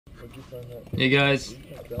Hey guys,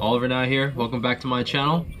 Oliver Now here. Welcome back to my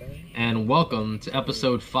channel, and welcome to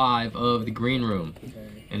episode 5 of The Green Room.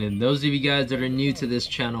 And in those of you guys that are new to this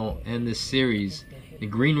channel and this series, The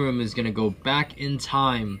Green Room is going to go back in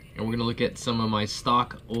time, and we're going to look at some of my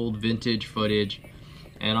stock old vintage footage,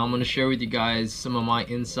 and I'm going to share with you guys some of my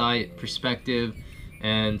insight, perspective,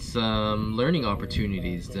 and some learning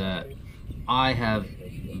opportunities that I have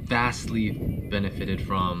vastly benefited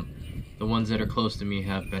from. The ones that are close to me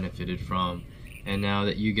have benefited from, and now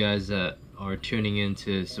that you guys that are tuning in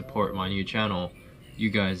to support my new channel,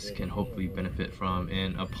 you guys can hopefully benefit from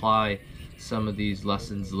and apply some of these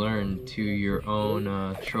lessons learned to your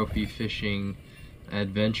own trophy fishing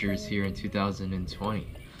adventures here in 2020.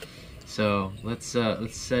 So let's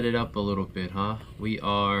set it up a little bit, huh? We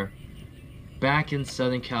are back in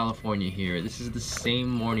Southern California here. This is the same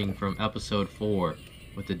morning from episode 4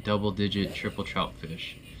 with the double-digit triple trout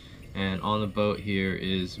fish. And on the boat here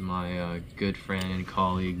is my good friend and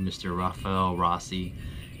colleague, Mr. Rafael Rossi,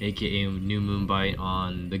 aka New Moon Bite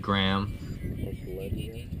on the gram.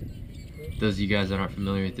 Those of you guys that aren't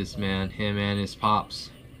familiar with this man, him and his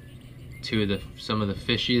pops, some of the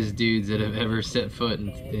fishiest dudes that have ever set foot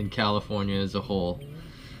in California as a whole.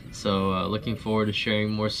 So looking forward to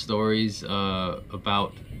sharing more stories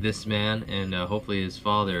about this man and hopefully his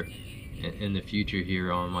father in the future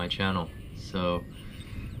here on my channel. So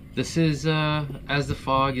this is as the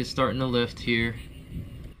fog is starting to lift here.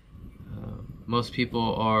 Most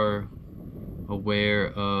people are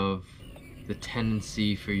aware of the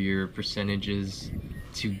tendency for your percentages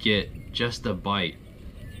to get just a bite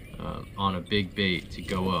on a big bait to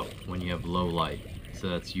go up when you have low light. So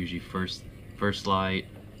that's usually first light,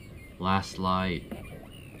 last light,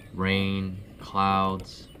 rain,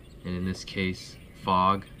 clouds, and in this case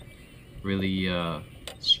fog really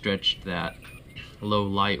stretched that low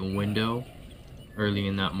light window early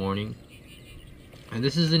in that morning. And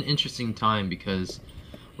this is an interesting time because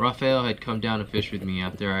Rafael had come down to fish with me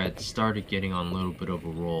after I had started getting on a little bit of a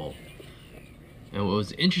roll. And what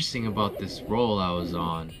was interesting about this roll I was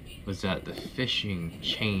on was that the fishing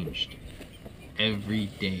changed every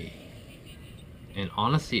day. And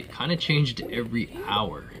honestly, it kind of changed every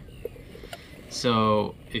hour.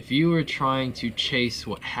 So if you were trying to chase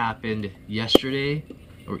what happened yesterday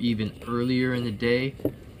or even earlier in the day,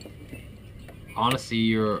 honestly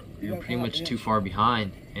you're pretty much too far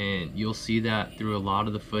behind, and you'll see that through a lot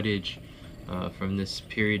of the footage from this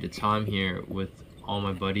period of time here with all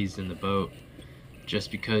my buddies in the boat. Just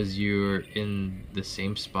because you're in the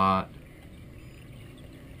same spot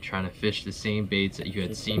trying to fish the same baits that you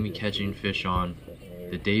had seen me catching fish on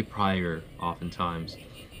the day prior, oftentimes,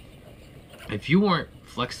 if you weren't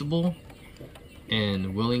flexible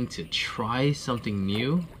and willing to try something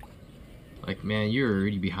new, like, man, you're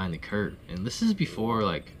already behind the curve. And this is before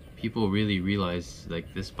like people really realized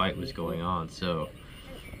like this bite was going on. So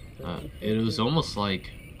it was almost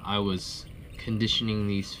like I was conditioning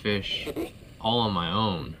these fish all on my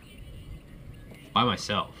own, by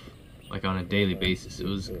myself, like on a daily basis. It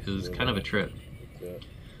was kind of a trip.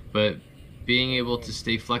 But being able to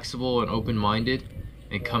stay flexible and open-minded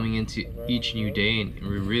and coming into each new day and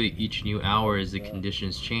really each new hour as the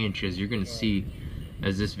conditions change, because you're going to see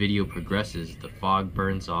as this video progresses, the fog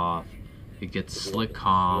burns off, it gets slick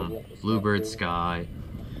calm, bluebird sky,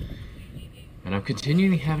 and I'm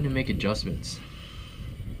continually having to make adjustments.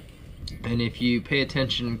 And if you pay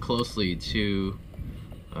attention closely to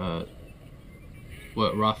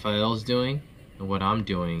what Rafael's doing and what I'm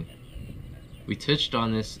doing, we touched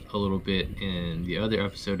on this a little bit in the other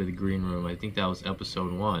episode of The Green Room. I think that was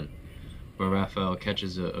episode 1, where Rafael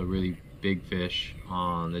catches a really big fish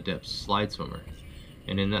on the depth slide swimmer.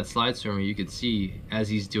 And in that slide swimmer, you could see, as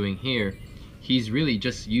he's doing here, he's really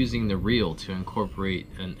just using the reel to incorporate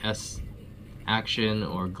an S action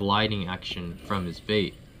or gliding action from his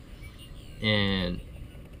bait. And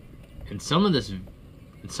in some of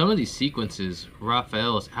these sequences,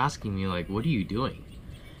 Rafael is asking me like, what are you doing?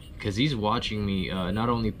 Because he's watching me not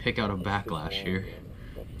only pick out a backlash here,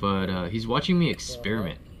 but he's watching me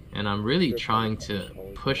experiment. And I'm really trying to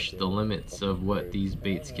push the limits of what these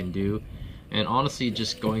baits can do. And honestly,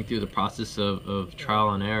 just going through the process of trial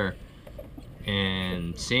and error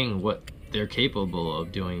and seeing what they're capable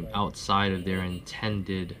of doing outside of their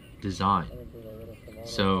intended design.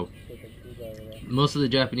 So most of the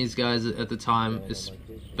Japanese guys at the time,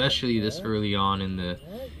 especially this early on in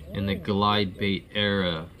the glide bait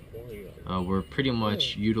era, were pretty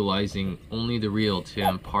much utilizing only the reel to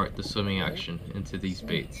impart the swimming action into these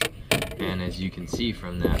baits. And as you can see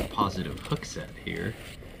from that positive hook set here,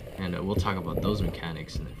 and we'll talk about those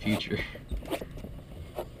mechanics in the future.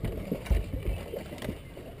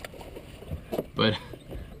 But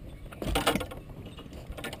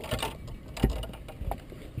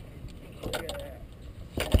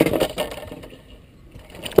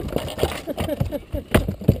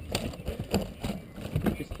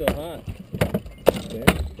It's still hot. Yeah.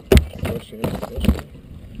 Pushing.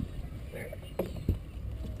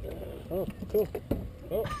 Oh, cool.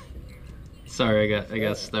 Oh. sorry, I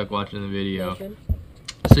got stuck watching the video. Pushing.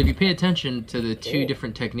 So if you pay attention to the two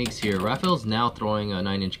different techniques here, Raphael's now throwing a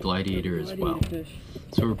 9-inch Glideator as well.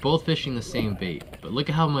 So we're both fishing the same bait, but look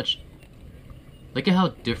at how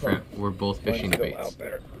different we're both fishing the baits.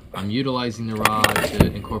 I'm utilizing the rod to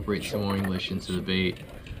incorporate some more English into the bait.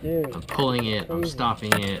 I'm pulling it, I'm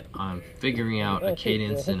stopping it, I'm figuring out a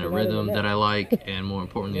cadence and a rhythm that I like, and more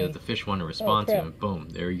importantly that the fish want to respond to, and boom,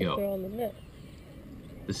 there we go.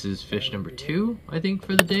 This is fish number 2, I think,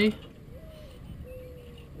 for the day.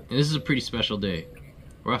 And this is a pretty special day.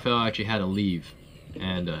 Raphael actually had to leave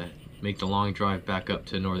and make the long drive back up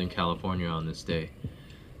to Northern California on this day.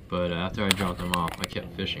 But after I dropped him off, I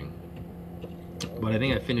kept fishing. But I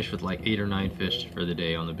think I finished with like 8 or 9 fish for the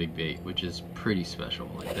day on the big bait, which is pretty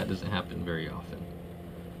special. Like, that doesn't happen very often.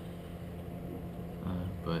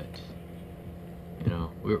 But, you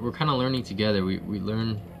know, we're kind of learning together. We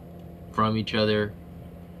learn from each other.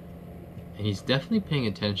 And he's definitely paying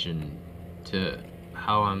attention to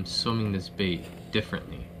how I'm swimming this bait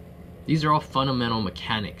differently. These are all fundamental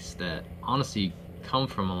mechanics that honestly come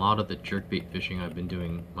from a lot of the jerkbait fishing I've been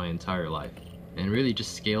doing my entire life, and really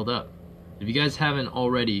just scaled up. If you guys haven't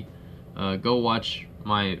already, go watch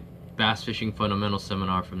my bass fishing fundamental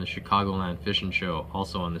seminar from the Chicagoland Fishing Show,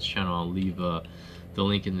 also on this channel. I'll leave the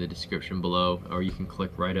link in the description below, or you can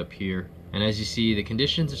click right up here. And as you see, the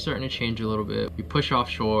conditions are starting to change a little bit. We push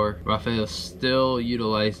offshore. Raphael's still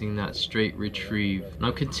utilizing that straight retrieve, and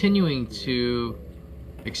I'm continuing to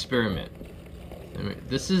experiment. I mean,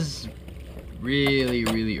 this is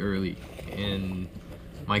really early in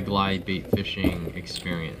my glide bait fishing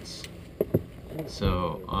experience.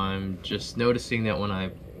 So I'm just noticing that when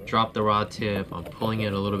I drop the rod tip, I'm pulling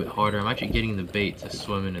it a little bit harder. I'm actually getting the bait to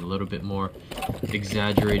swim in a little bit more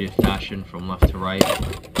exaggerated fashion from left to right.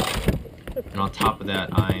 And on top of that,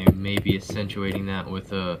 I may be accentuating that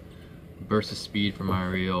with a burst of speed from my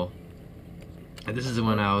reel. And this is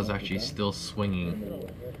when I was actually still swinging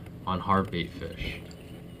on hard bait fish.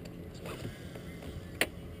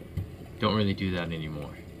 Don't really do that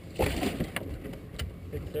anymore.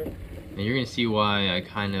 And you're gonna see why I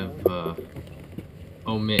kind of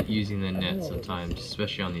omit using the net sometimes,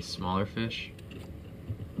 especially on these smaller fish.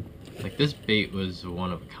 Like, this bait was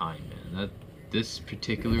one of a kind, man. This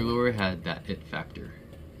particular lure had that it factor.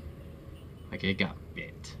 Like, it got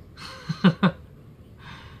bit.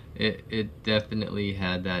 It definitely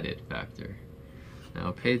had that it factor.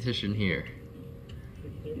 Now pay attention here.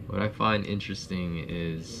 What I find interesting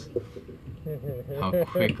is how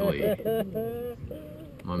quickly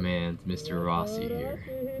my man Mr. Rossi here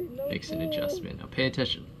makes an adjustment. Now pay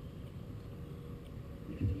attention.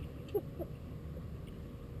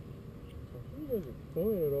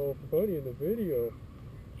 Throwing it all funny in the video.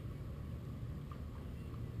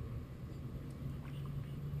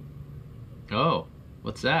 Oh,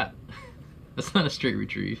 what's that? That's not a straight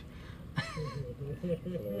retrieve.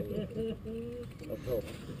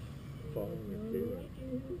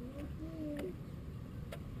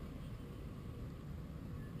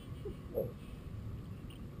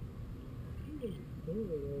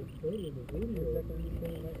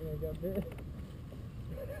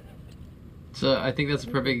 So I think that's a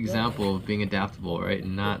perfect example of being adaptable, right?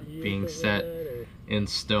 And not being set in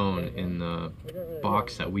stone in the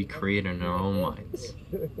box that we create in our own minds.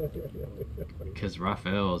 Because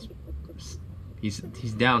Raphael he's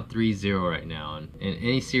down 3-0 right now, and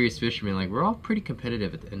any serious fisherman, like, we're all pretty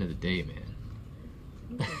competitive at the end of the day, man.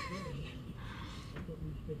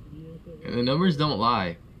 And the numbers don't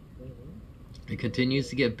lie. It continues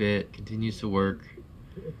to get bit, continues to work.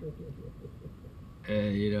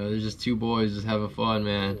 And, you know, there's just two boys just having fun,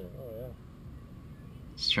 man.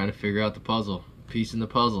 Just trying to figure out the puzzle, piece in the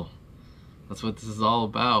puzzle. That's what this is all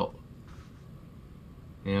about.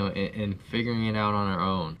 You know, and figuring it out on our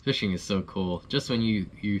own. Fishing is so cool. Just when you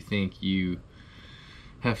think you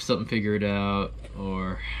have something figured out,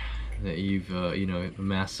 or that you've you know,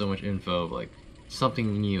 amassed so much info, like,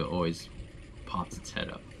 something new always pops its head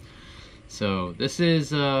up. So this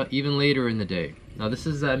is even later in the day. Now this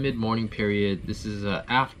is that mid-morning period. This is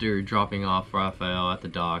after dropping off Raphael at the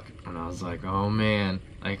dock, and I was like, oh man,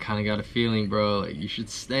 I kind of got a feeling, bro, like, you should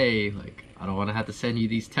stay. Like, I don't want to have to send you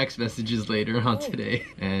these text messages later on today.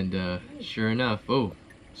 And sure enough, oh,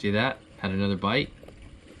 see that? Had another bite.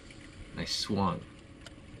 And I swung.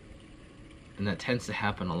 and that tends to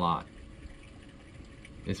happen a lot,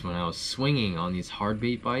 is when I was swinging on these hard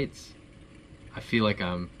bait bites, I feel like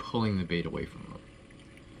I'm pulling the bait away from them.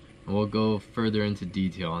 And we'll go further into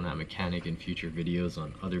detail on that mechanic in future videos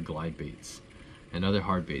on other glide baits and other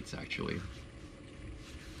hard baits actually.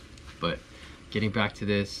 But getting back to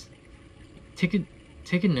this, take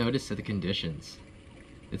a notice of the conditions.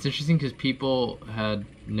 It's interesting because people had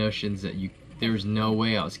notions that there was no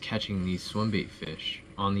way I was catching these swim bait fish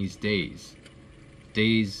on these days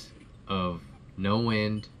of no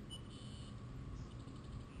wind,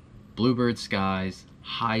 bluebird skies,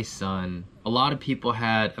 high sun. A lot of people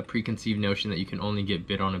had a preconceived notion that you can only get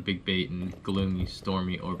bit on a big bait in gloomy,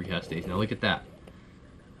 stormy, overcast days. Now look at that.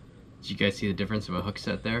 Did you guys see the difference in my hook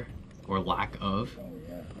set there? Or lack of? Oh,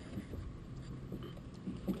 yeah.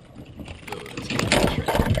 Oh, let's get this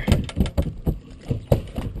right there.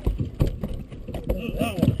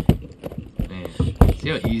 Man, see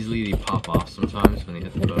how easily they pop off sometimes when they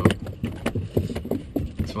hit the boat?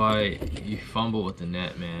 That's why you fumble with the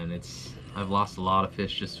net, man. I've lost a lot of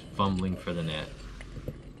fish just fumbling for the net.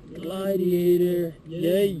 Glideator,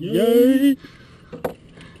 yay, yay!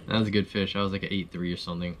 That was a good fish. I was like an 8.3 or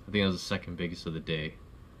something. I think that was the second biggest of the day.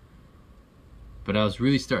 But I was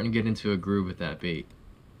really starting to get into a groove with that bait.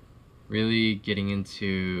 Really getting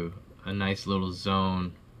into a nice little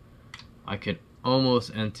zone. I could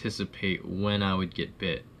almost anticipate when I would get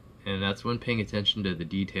bit. And that's when paying attention to the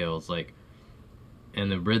details, like,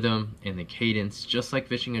 and the rhythm and the cadence, just like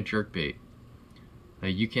fishing a jerkbait.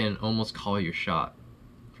 You can almost call your shot.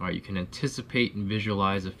 Right? You can anticipate and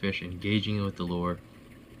visualize a fish engaging with the lure,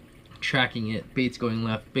 tracking it, bait's going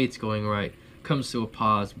left, bait's going right, comes to a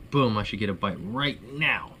pause, boom, I should get a bite right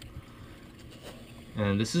now.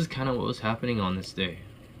 And this is kind of what was happening on this day.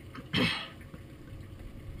 I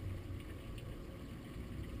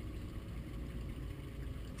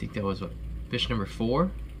think that was what, fish number 4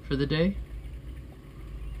 for the day.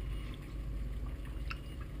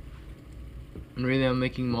 And really I'm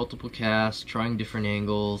making multiple casts, trying different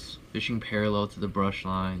angles, fishing parallel to the brush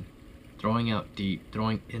line, throwing out deep,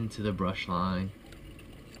 throwing into the brush line.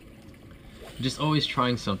 Just always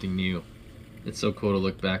trying something new. It's so cool to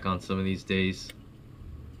look back on some of these days.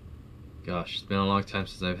 Gosh, it's been a long time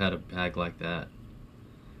since I've had a bag like that.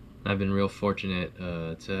 I've been real fortunate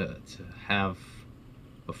to have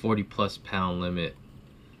a 40+ pound limit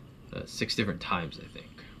 6 different times, I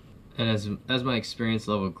think. And as my experience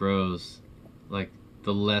level grows, like,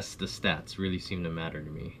 the less the stats really seem to matter to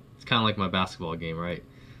me. It's kind of like my basketball game, right?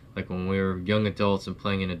 Like when we were young adults and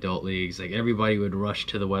playing in adult leagues, like everybody would rush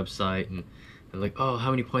to the website and like, oh, how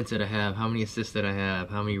many points did I have? How many assists did I have?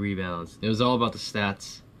 How many rebounds? It was all about the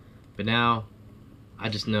stats. But now, I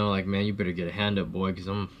just know, like, man, you better get a hand up, boy, because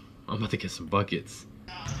I'm about to get some buckets.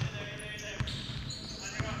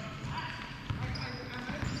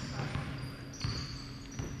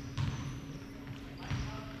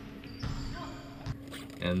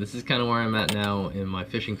 And this is kind of where I'm at now in my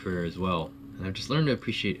fishing career as well. And I've just learned to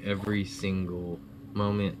appreciate every single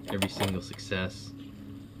moment, every single success.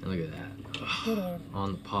 And look at that. Ugh,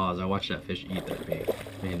 on the pause, I watched that fish eat that bait.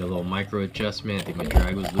 Made a little micro adjustment. I think my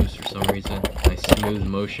drag was loose for some reason. Nice smooth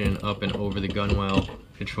motion up and over the gunwale.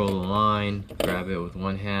 Control the line. Grab it with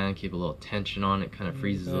one hand. Keep a little tension on it. Kind of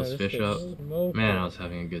freezes those fish up. Man, I was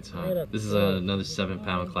having a good time. This is another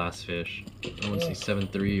 7-pound class fish. I want to say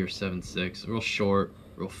 7.3 or 7.6. Real short.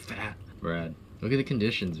 Real fat, Brad. Look at the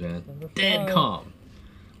conditions, man. Dead calm.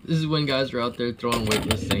 This is when guys are out there throwing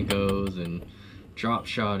weightless Senkos and drop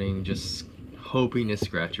shotting, just hoping to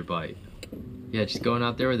scratch a bite. Yeah, just going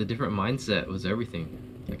out there with a different mindset was everything.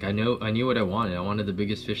 Like I knew what I wanted. I wanted the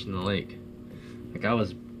biggest fish in the lake. Like I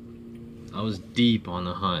was deep on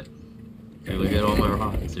the hunt. Okay, look at all my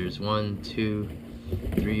rods. There's 1, 2,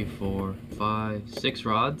 3, 4, 5, 6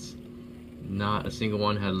 rods. Not a single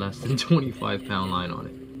one had less than 25-pound line on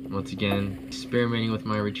it. Once again, experimenting with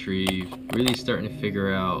my retrieve, really starting to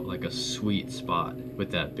figure out like a sweet spot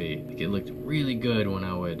with that bait. Like it looked really good when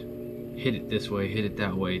I would hit it this way, hit it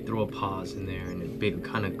that way, throw a pause in there, and the bait would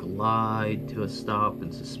kind of glide to a stop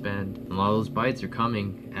and suspend. And a lot of those bites are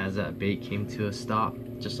coming as that bait came to a stop,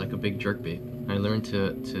 just like a big jerk bait. I learned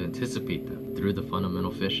to anticipate that through the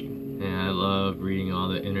fundamental fishing. And I love reading all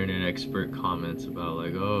the internet expert comments about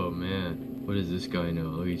like, oh man, what does this guy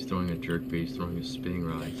know? Oh, he's throwing a jerkbait, he's throwing a spinning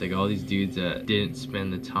rod. It's like all these dudes that didn't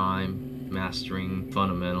spend the time mastering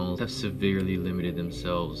fundamentals have severely limited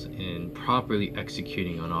themselves in properly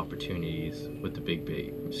executing on opportunities with the big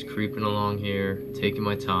bait. I'm just creeping along here, taking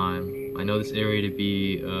my time. I know this area to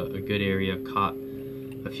be a good area. I've caught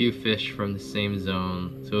a few fish from the same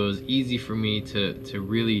zone, so it was easy for me to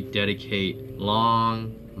really dedicate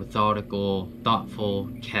long methodical, thoughtful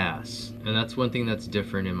casts. And that's one thing that's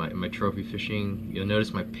different in my trophy fishing. You'll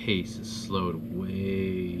notice my pace is slowed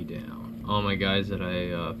way down. All my guys that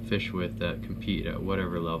I fish with that compete at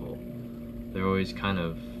whatever level, they're always kind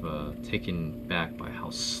of taken back by how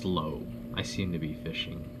slow I seem to be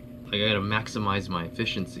fishing. Like, I gotta maximize my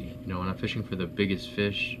efficiency. You know, when I'm fishing for the biggest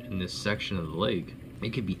fish in this section of the lake,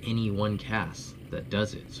 it could be any one cast that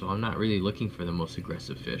does it. So I'm not really looking for the most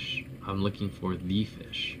aggressive fish. I'm looking for the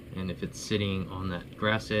fish. And if it's sitting on that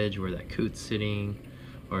grass edge where that coot's sitting,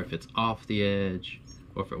 or if it's off the edge,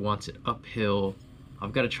 or if it wants it uphill,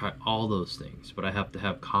 I've got to try all those things. But I have to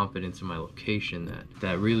have confidence in my location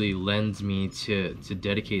that really lends me to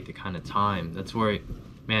dedicate the kind of time. That's where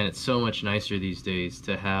man, it's so much nicer these days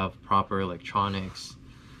to have proper electronics.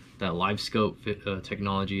 That live scope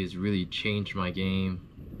technology has really changed my game.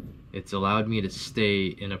 It's allowed me to stay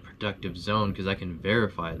in a productive zone because I can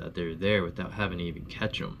verify that they're there without having to even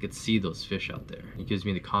catch them. I could see those fish out there. It gives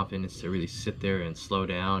me the confidence to really sit there and slow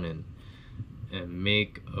down and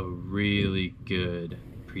make a really good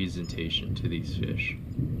presentation to these fish.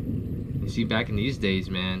 You see, back in these days,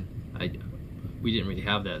 man, we didn't really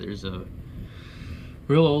have that. There's a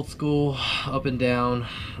real old school up and down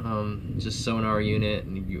just sonar unit,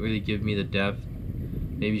 and you really give me the depth,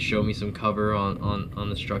 maybe show me some cover on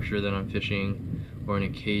the structure that I'm fishing, or an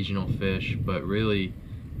occasional fish, but really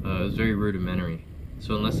it was very rudimentary.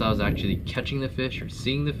 So unless I was actually catching the fish or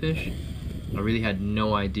seeing the fish, I really had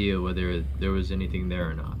no idea whether there was anything there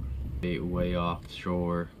or not. Bait way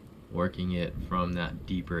offshore, working it from that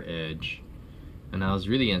deeper edge. And I was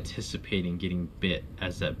really anticipating getting bit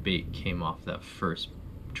as that bait came off that first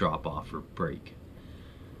drop off or break,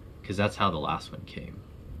 because that's how the last one came.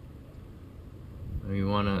 And we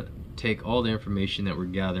want to take all the information that we're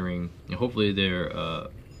gathering, and hopefully they're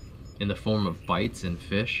in the form of bites and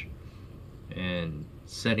fish, and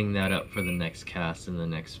setting that up for the next cast and the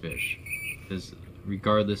next fish. Because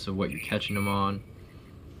regardless of what you're catching them on,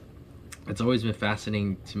 it's always been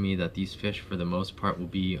fascinating to me that these fish, for the most part, will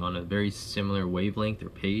be on a very similar wavelength or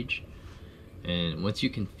page. And once you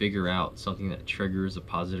can figure out something that triggers a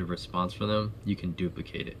positive response for them, you can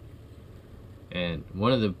duplicate it. And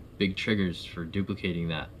one of the big triggers for duplicating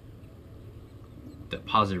that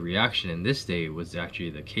positive reaction in this day was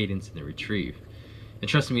actually the cadence and the retrieve. And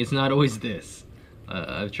trust me, it's not always this.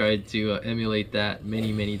 I've tried to emulate that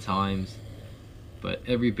many times. But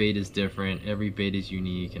every bait is different, every bait is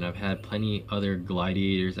unique, and I've had plenty other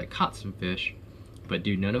gladiators that caught some fish, but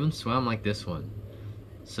dude, none of them swam like this one.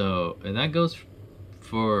 So, and that goes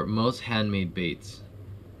for most handmade baits.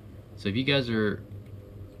 So if you guys are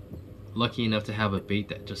lucky enough to have a bait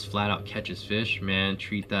that just flat out catches fish, man,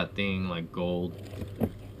 treat that thing like gold.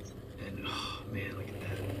 And oh man, look at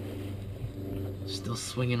that. Still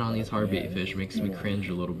swinging on these hard bait fish makes me cringe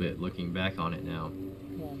a little bit looking back on it now.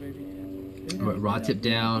 Rod tip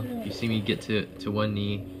down, you see me get to one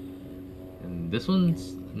knee, and this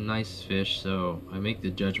one's a nice fish, so I make the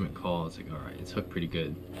judgment call. It's like, alright, it's hooked pretty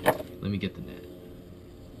good, let me get the net.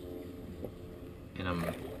 And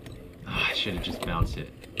I should have just bounced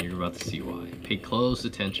it. You're about to see why. Pay close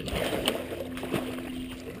attention.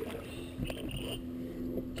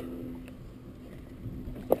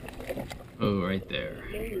 Oh, right there.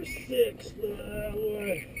 Number 6.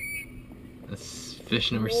 That's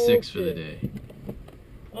fish number 6 for the day.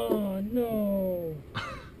 Oh no.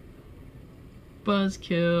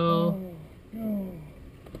 Buzzkill. Oh no.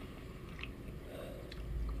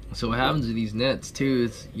 So what happens with these nets too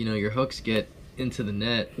is, you know, your hooks get into the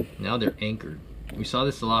net, now they're anchored. We saw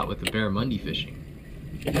this a lot with the barramundi fishing.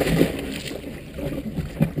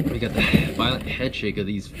 We got the violent head shake of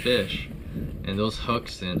these fish, and those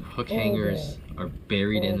hooks and hook hangers are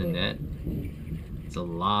buried in the net. It's a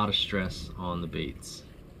lot of stress on the baits.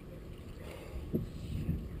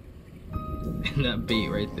 And that bait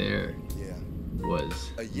right there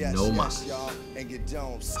was no mas.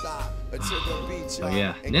 Oh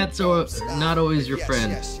yeah, nets are not always your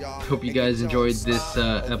friend. Hope you guys enjoyed this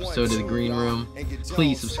episode of The Green Room.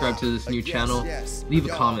 Please subscribe to this new channel. Leave a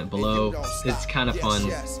comment below. It's kind of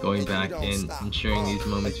fun going back and sharing these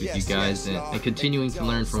moments with you guys, and continuing to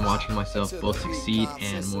learn from watching myself both succeed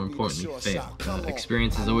and, more importantly, fail.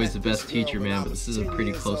 Experience is always the best teacher, man, but this is a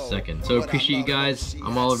pretty close second. So appreciate you guys.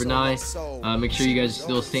 I'm Oliver Nye. Make sure you guys are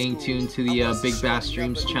still staying tuned to the Big Bass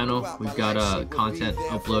Streams channel. We've got content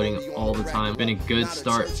uploading all the time. Been a good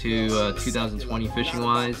start to 2020 fishing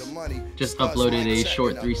wise. Just uploaded a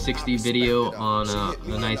short 360 video on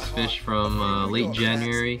a nice fish from late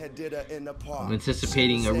January. I'm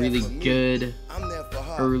anticipating a really good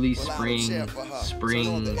early spring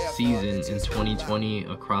season in 2020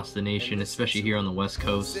 across the nation, especially here on the West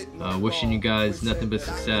Coast. Wishing you guys nothing but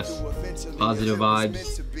success, positive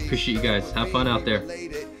vibes. Appreciate you guys. Have fun out there.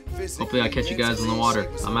 Hopefully I'll catch you guys on the water.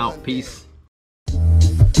 I'm out. Peace.